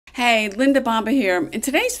Hey, Linda Bomba here. In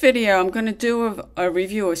today's video, I'm going to do a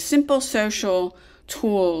review of simple social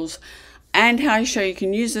tools and how you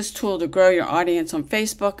can use this tool to grow your audience on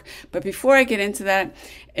Facebook. But before I get into that,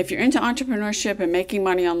 if you're into entrepreneurship and making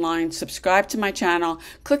money online, subscribe to my channel,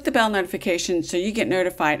 click the bell notification so you get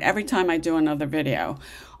notified every time I do another video.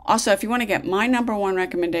 Also, if you want to get my #1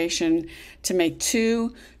 recommendation to make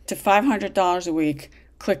 $200 to $500 a week,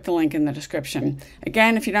 click the link in the description.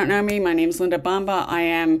 Again, if you don't know me, my name is Linda Bomba. I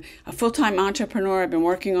am a full-time entrepreneur. I've been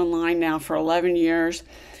working online now for 11 years.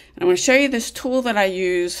 And I'm going to show you this tool that I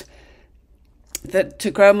use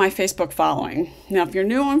to grow my Facebook following. Now, if you're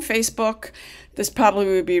new on Facebook, this probably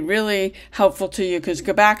would be really helpful to you because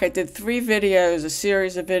go back, I did 3 videos, a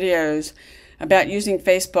series of videos about using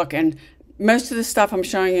Facebook, and most of the stuff I'm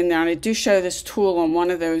showing in there, and I do show this tool on one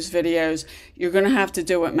of those videos, you're going to have to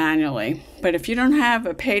do it manually. But if you don't have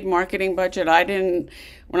a paid marketing budget,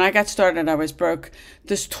 when I got started, I was broke.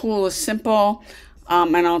 This tool is simple,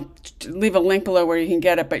 and I'll leave a link below where you can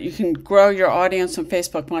get it, but you can grow your audience on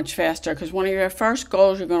Facebook much faster because one of your first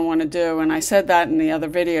goals you're going to want to do, and I said that in the other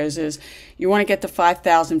videos, is you want to get to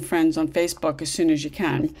 5,000 friends on Facebook as soon as you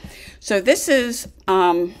can. So this is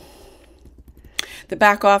the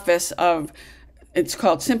back office of, it's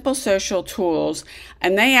called Simple Social Tools,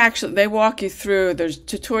 and they walk you through, there's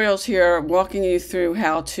tutorials here walking you through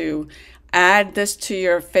how to add this to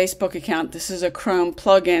your Facebook account. This is a Chrome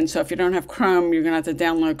plugin, so if you don't have Chrome, you're going to have to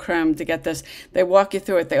download Chrome to get this. They walk you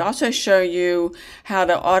through it. They also show you how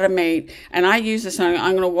to automate, and I use this, and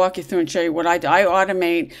I'm going to walk you through and show you what I do. I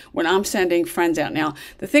automate when I'm sending friends out. Now,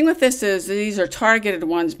 the thing with this is these are targeted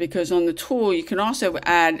ones because on the tool, you can also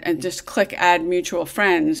add and just click Add Mutual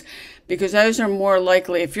Friends, because those are more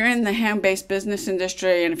likely. If you're in the home-based business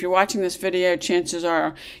industry, and if you're watching this video, chances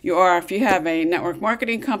are you are. If you have a network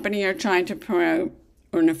marketing company you're trying to promote,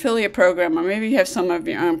 or an affiliate program, or maybe you have some of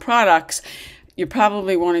your own products, you're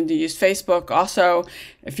probably wanting to use Facebook. Also,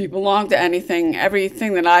 if you belong to everything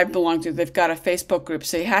that I belong to, they've got a Facebook group,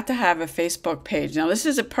 so you have to have a Facebook page. Now, this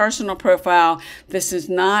is a personal profile. This is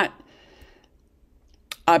not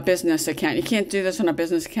a business account. You can't do this on a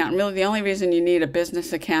business account. Really, the only reason you need a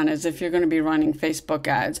business account is if you're going to be running Facebook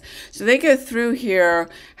ads. So they go through here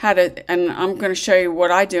and I'm going to show you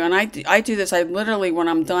what I do. And I do this, I literally, when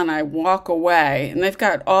I'm done, I walk away, and they've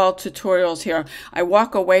got all tutorials here. I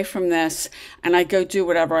walk away from this and I go do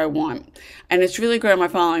whatever I want. And it's really great on my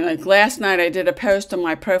following. Like last night, I did a post on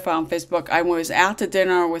my profile on Facebook. I was out to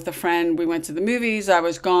dinner with a friend. We went to the movies. I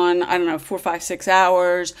was gone, I don't know, 4, 5, 6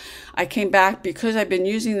 hours. I came back because I've been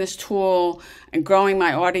using this tool and growing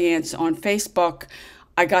my audience on Facebook.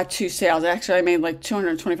 I got 2 sales. Actually, I made like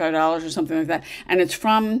 $225 or something like that. And it's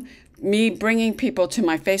from me bringing people to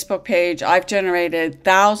my Facebook page. I've generated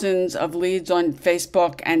thousands of leads on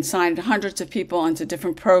Facebook and signed hundreds of people into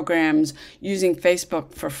different programs using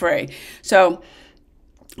Facebook for free. So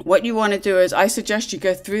what you want to do is I suggest you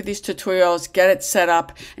go through these tutorials, get it set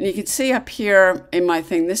up, and you can see up here in my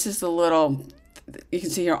thing, this is the little, you can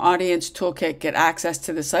see your audience toolkit, get access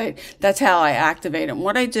to the site. That's how I activate it. And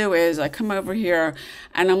what I do is I come over here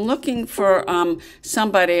and I'm looking for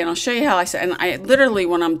somebody, and I'll show you how and I literally,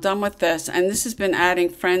 when I'm done with this, and this has been adding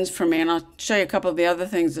friends for me, and I'll show you a couple of the other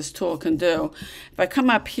things this tool can do. If I come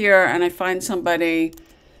up here and I find somebody,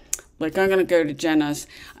 like I'm going to go to Jenna's,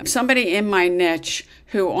 somebody in my niche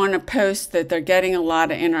who on a post that they're getting a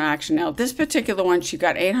lot of interaction. Now, this particular one, she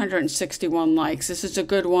got 861 likes. This is a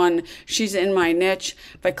good one. She's in my niche.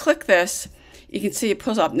 If I click this, you can see it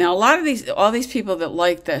pulls up. Now, all these people that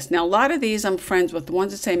like this, now a lot of these I'm friends with, the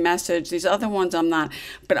ones that say message, these other ones I'm not,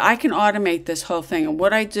 but I can automate this whole thing. And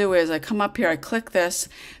what I do is I come up here, I click this,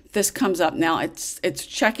 this comes up. Now, it's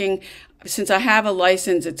checking, since I have a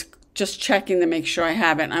license, it's just checking to make sure I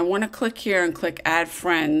have it. And I want to click here and click Add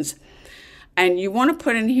Friends. And you want to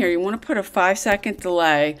put in here, you want to put a 5-second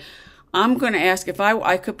delay. I'm going to ask if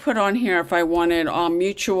I could put on here if I wanted all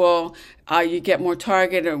mutual, you get more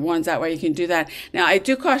targeted ones, that way you can do that. Now, I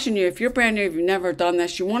do caution you, if you're brand new, if you've never done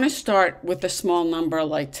this, you want to start with a small number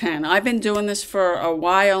like 10. I've been doing this for a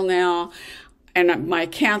while now, and my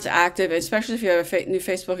account's active, especially if you have a new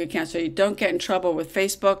Facebook account, so you don't get in trouble with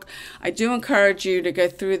Facebook. I do encourage you to go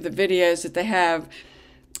through the videos that they have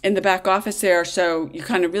in the back office there, so you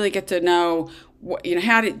kind of really get to know what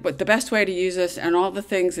the best way to use this and all the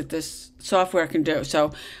things that this software can do.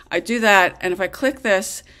 So I do that, and if I click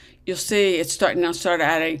this, you'll see it's starting now. Start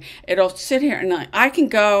adding. It'll sit here, and I can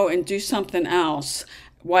go and do something else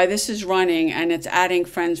while this is running, and it's adding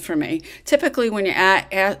friends for me. Typically, when you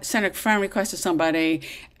send a friend request to somebody,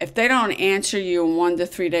 if they don't answer you in 1 to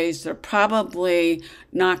 3 days, they're probably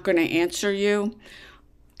not going to answer you.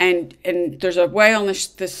 and there's a way on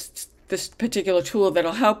this particular tool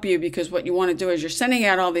that'll help you, because what you want to do is you're sending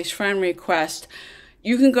out all these friend requests.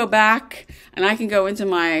 You can go back, and I can go into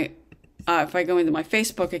my, if I go into my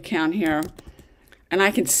Facebook account here, and I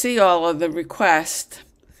can see all of the requests.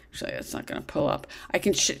 Actually, that's not going to pull up. I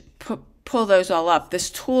can pull those all up. This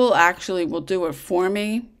tool actually will do it for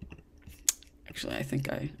me. Actually, I think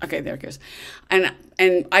okay, there it goes. And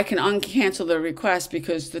I can uncancel the request,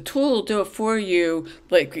 because the tool will do it for you,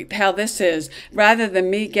 like how this is, rather than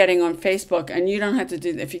me getting on Facebook. And you don't have to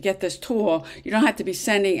do, if you get this tool, you don't have to be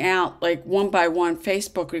sending out like one by one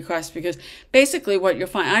Facebook requests, because basically what you'll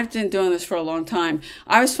find, I've been doing this for a long time,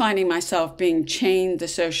 I was finding myself being chained to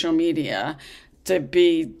social media, to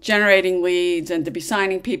be generating leads and to be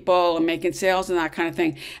signing people and making sales and that kind of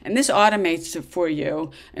thing. And this automates it for you.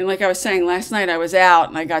 And like I was saying, last night I was out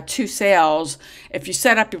and I got 2 sales. If you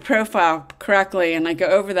set up your profile correctly, and I go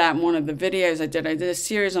over that in one of the videos I did a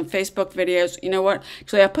series on Facebook videos. You know what?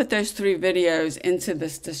 Actually, I put those 3 videos into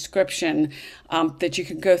this description that you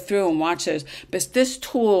can go through and watch those. But this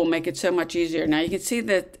tool will make it so much easier. Now you can see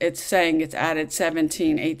that it's saying it's added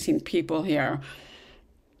 17, 18 people here.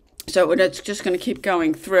 So it's just going to keep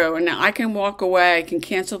going through. And now I can walk away. I can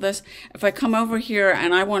cancel this. If I come over here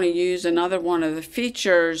and I want to use another one of the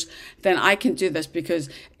features, then I can do this, because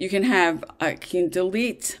you can have, I can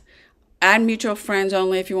delete, add mutual friends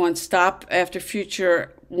only if you want, stop after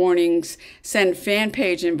future warnings, send fan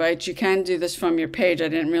page invites. You can do this from your page. I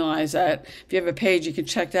didn't realize that. If you have a page, you can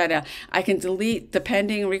check that out. I can delete the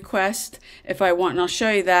pending request if I want, and I'll show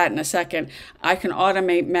you that in a second. I can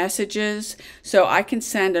automate messages. So I can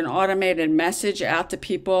send an automated message out to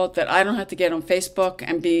people that I don't have to get on Facebook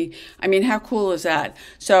and be, I mean, how cool is that?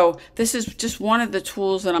 So this is just one of the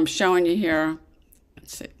tools that I'm showing you here.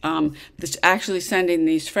 That's actually sending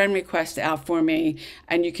these friend requests out for me,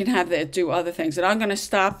 and you can have it do other things. And I'm going to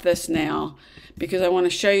stop this now, because I want to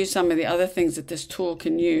show you some of the other things that this tool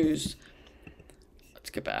can use. Let's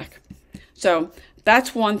get back. So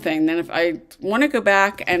that's one thing. Then if I want to go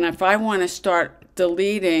back, and if I want to start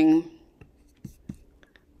deleting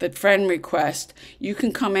the friend request, you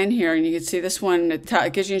can come in here and you can see this one. It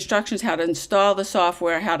gives you instructions how to install the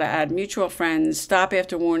software, how to add mutual friends, stop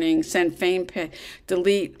after warning, send fan page,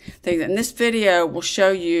 delete things. And this video will show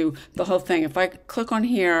you the whole thing. If I click on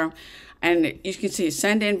here, and you can see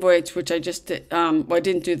send invites, which I just did, well, I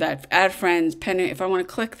didn't do that. Add friends, pending. If I want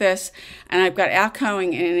to click this, and I've got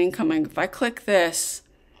outgoing and incoming, if I click this,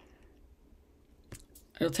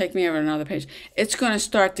 it'll take me over to another page. It's going to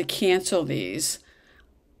start to cancel these.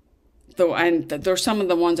 And there's some of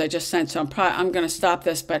the ones I just sent, so I'm going to stop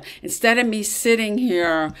this. But instead of me sitting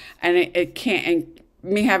here and it can't, and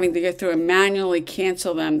me having to go through and manually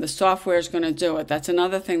cancel them, the software is going to do it. That's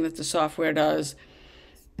another thing that the software does.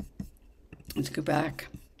 Let's go back.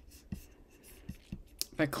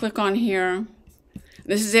 If I click on here,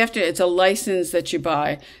 this is after it's a license that you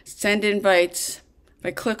buy. Send invites. If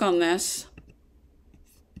I click on this,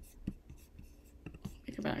 let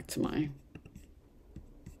me go back to my.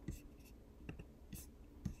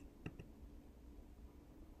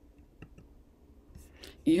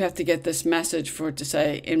 You have to get this message for it to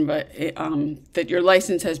say that your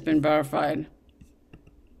license has been verified.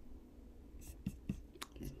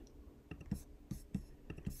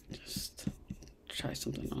 Just try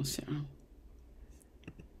something else here.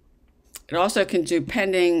 It also can do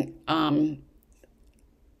pending,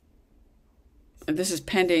 this is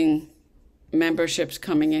pending memberships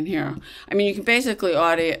coming in here. I mean, you can basically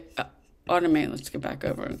automate. Let's get back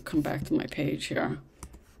over and come back to my page here.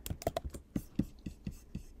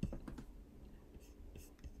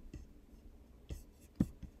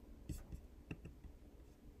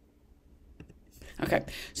 Okay,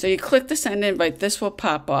 so you click the send invite, this will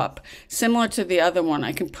pop up. Similar to the other one,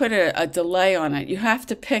 I can put a delay on it. You have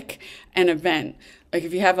to pick an event. Like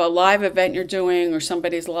if you have a live event you're doing, or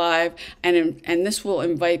somebody's live, and this will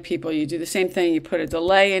invite people. You do the same thing. You put a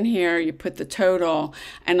delay in here, you put the total,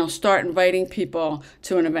 and it'll start inviting people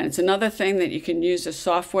to an event. It's another thing that you can use the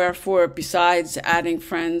software for besides adding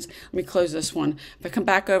friends. Let me close this one. If I come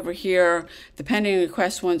back over here, the pending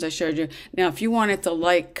request ones I showed you. Now, if you wanted to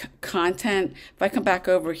like content, if I come back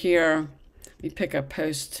over here, let me pick a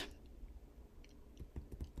post.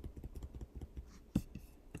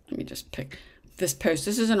 Let me just pick this post.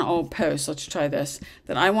 This is an old post. Let's try this.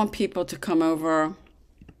 That I want people to come over. And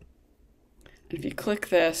if you click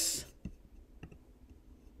this.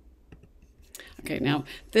 Okay, now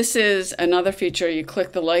this is another feature. You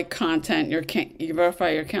click the like content, you verify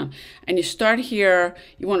your account. And you start here.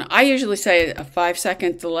 I usually say a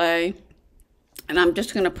 5-second delay. And I'm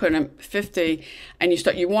just going to put in 50, and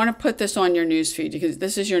you want to put this on your news feed, because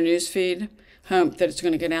this is your news feed home that it's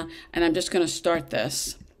going to go down. And I'm just going to start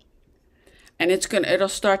this, and it'll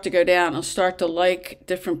start to go down. It'll start to like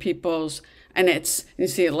different people's, and you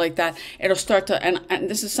see it like that. It'll start to, and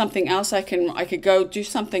this is something else I could go do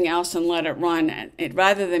something else and let it run.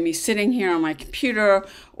 Rather than me sitting here on my computer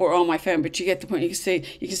or on my phone. But you get the point. You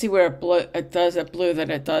can see where it does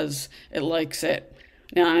it likes it.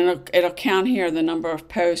 Now, it'll count here the number of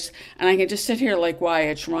posts, and I can just sit here like while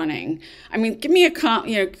it's running. I mean, give me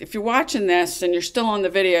if you're watching this and you're still on the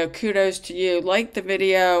video, kudos to you. Like the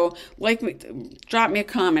video, drop me a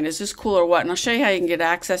comment. Is this cool or what? And I'll show you how you can get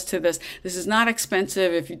access to this. This is not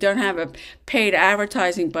expensive. If you don't have a paid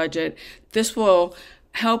advertising budget, this will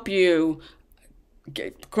help you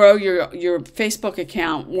grow your Facebook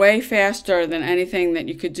account way faster than anything that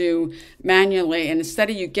you could do manually. And instead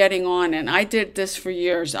of you getting on, and I did this for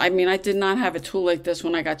years. I mean, I did not have a tool like this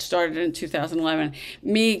when I got started in 2011.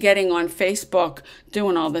 Me getting on Facebook,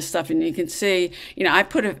 doing all this stuff, and you can see, I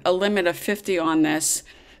put a limit of 50 on this,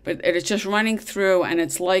 but it's just running through and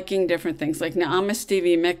it's liking different things. Like, now I'm a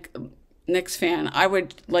Stevie Nicks fan. I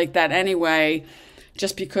would like that anyway,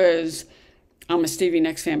 just because I'm a Stevie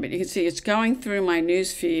Nicks fan. But you can see it's going through my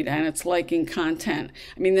news feed and it's liking content.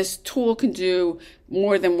 I mean, this tool can do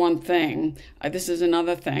more than one thing. This is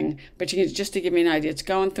another thing, but just to give me an idea, it's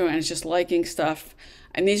going through and it's just liking stuff.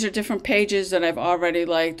 And these are different pages that I've already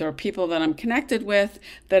liked, or people that I'm connected with,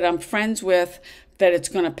 that I'm friends with, that it's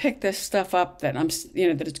going to pick this stuff up, that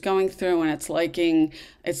that it's going through and it's liking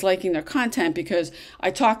their content. Because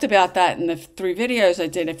I talked about that in the 3 videos I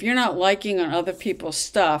did. If you're not liking on other people's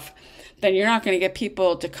stuff, then you're not going to get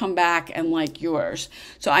people to come back and like yours.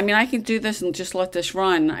 So, I mean, I can do this and just let this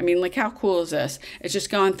run. I mean, like, how cool is this? It's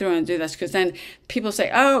just going through and do this, because then people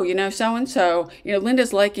say, oh, so-and-so,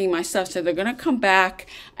 Linda's liking my stuff. So they're going to come back,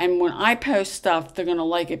 and when I post stuff, they're going to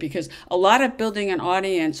like it, because a lot of building an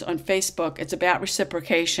audience on Facebook, it's about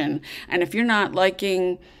reciprocation. And if you're not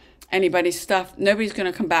liking anybody's stuff, nobody's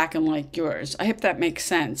going to come back and like yours. I hope that makes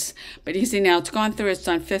sense. But you see now, it's gone through, it's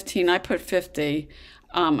done 15. I put 50.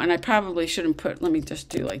 And I probably shouldn't put, let me just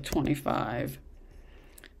do like 25,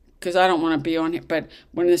 because I don't want to be on here, but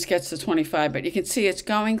when this gets to 25, but you can see it's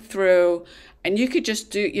going through, and you could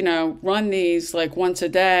just do, run these like once a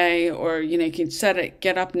day, or, you can set it,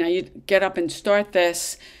 get up and start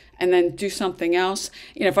this, and then do something else.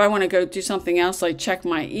 If I want to go do something else, like check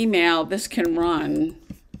my email, this can run.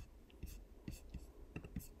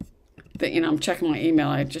 I'm checking my email.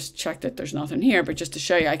 I just checked it. There's nothing here, but just to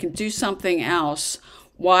show you, I can do something else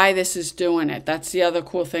why this is doing it. That's the other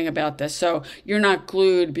cool thing about this. So you're not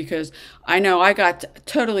glued, because I know I got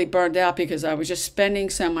totally burned out because I was just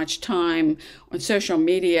spending so much time on social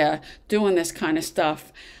media doing this kind of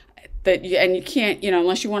stuff that you can't,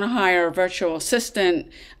 unless you want to hire a virtual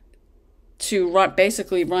assistant to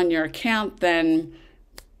basically run your account, then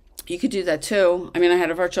you could do that too. I mean, I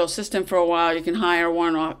had a virtual assistant for a while. You can hire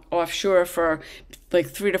one offshore for like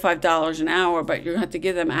 $3 to $5 an hour, but you have to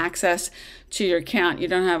give them access to your account. You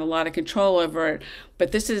don't have a lot of control over it.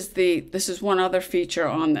 But this is one other feature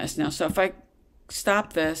on this now. So if I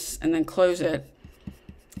stop this and then close it,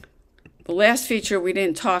 the last feature we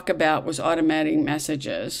didn't talk about was automating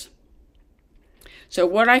messages. So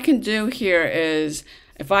what I can do here is,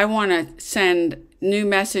 if I want to send new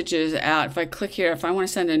messages out, if I click here, if I want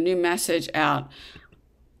to send a new message out,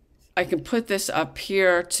 I can put this up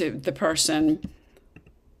here to the person.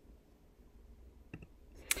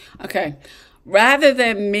 Okay, rather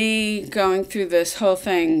than me going through this whole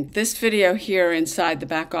thing, this video here inside the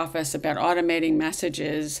back office about automating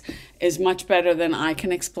messages is much better than I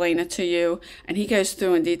can explain it to you. And he goes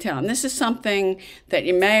through in detail. And this is something that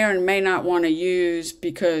you may or may not want to use,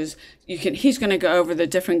 because he's going to go over the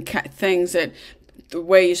different things, that the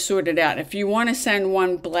way you sort it out. If you want to send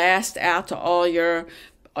one blast out to all your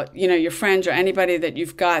your friends or anybody that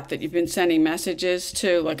you've been sending messages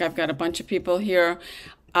to, like I've got a bunch of people here,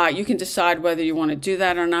 you can decide whether you want to do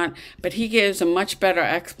that or not. But he gives a much better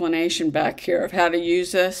explanation back here of how to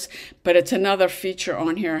use this. But it's another feature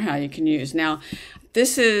on here how you can use. Now,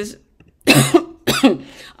 this is,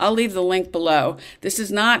 I'll leave the link below. This is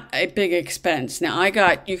not a big expense. Now,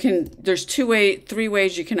 there's 3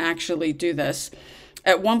 ways you can actually do this.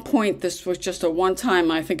 At one point, this was just a one-time,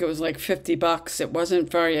 I think it was like $50. It wasn't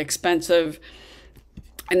very expensive.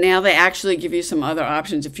 And now they actually give you some other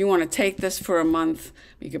options. If you want to take this for a month,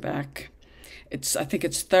 let me go back. I think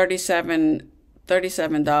it's $37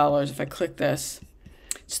 if I click this.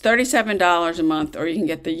 It's $37 a month, or you can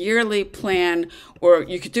get the yearly plan, or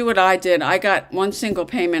you could do what I did. I got one single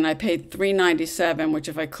payment. I paid $397, which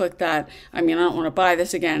if I click that, I mean, I don't want to buy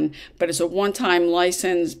this again, but it's a one-time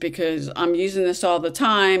license because I'm using this all the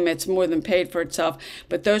time. It's more than paid for itself.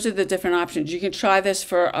 But those are the different options. You can try this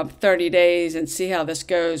for 30 days and see how this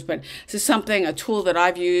goes. But this is a tool that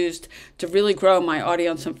I've used to really grow my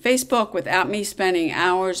audience on Facebook without me spending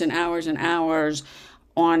hours and hours and hours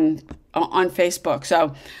on Facebook.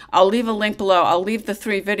 So I'll leave a link below. I'll leave the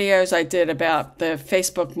 3 videos I did about the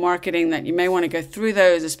Facebook marketing that you may want to go through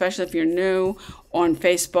those, especially if you're new on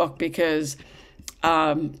Facebook, because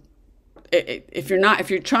if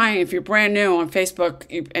you're brand new on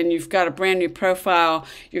Facebook and you've got a brand new profile,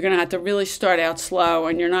 you're going to have to really start out slow,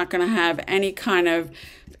 and you're not going to have any kind of,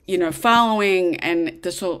 following, and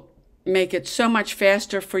this will make it so much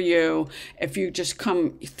faster for you if you just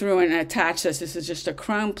come through and attach this. This is just a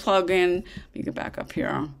Chrome plugin. Let me go back up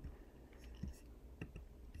here.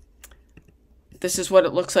 This is what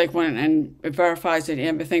it looks like and it verifies it and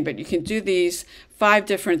everything, but you can do these 5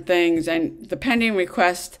 different things. And the pending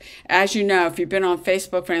request, as you know, if you've been on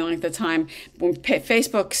Facebook for any length of time, when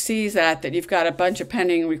Facebook sees that you've got a bunch of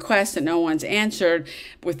pending requests that no one's answered,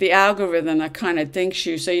 with the algorithm that kind of dinks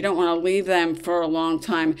you, so you don't want to leave them for a long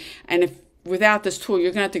time. And without this tool, you're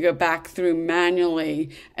going to have to go back through manually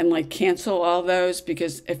and cancel all those,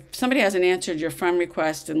 because if somebody hasn't answered your friend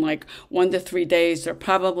request in 1 to 3 days, they're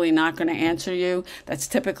probably not going to answer you. That's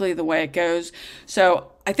typically the way it goes.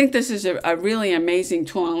 So I think this is a really amazing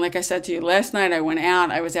tool. And like I said to you, last night I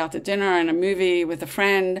was out to dinner and a movie with a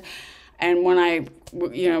friend. And when I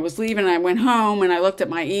was leaving, I went home and I looked at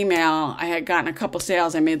my email. I had gotten a couple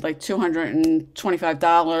sales. I made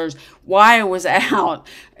 $225 while I was out.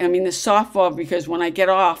 I mean, this softball, because when I get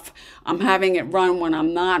off, I'm having it run when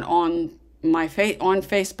I'm not on on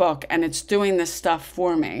Facebook, and it's doing this stuff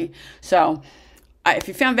for me. So if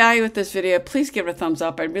you found value with this video, please give it a thumbs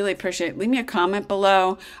up. I'd really appreciate it. Leave me a comment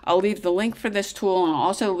below. I'll leave the link for this tool, and I'll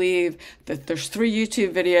also leave that there's 3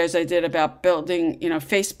 YouTube videos I did about building,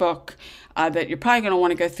 Facebook, that you're probably going to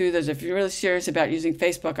want to go through those if you're really serious about using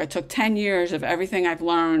Facebook. I took 10 years of everything I've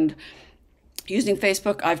learned using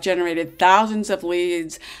Facebook. I've generated thousands of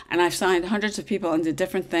leads, and I've signed hundreds of people into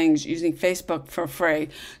different things using Facebook for free.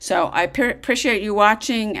 So I appreciate you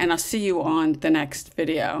watching, and I'll see you on the next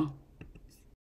video.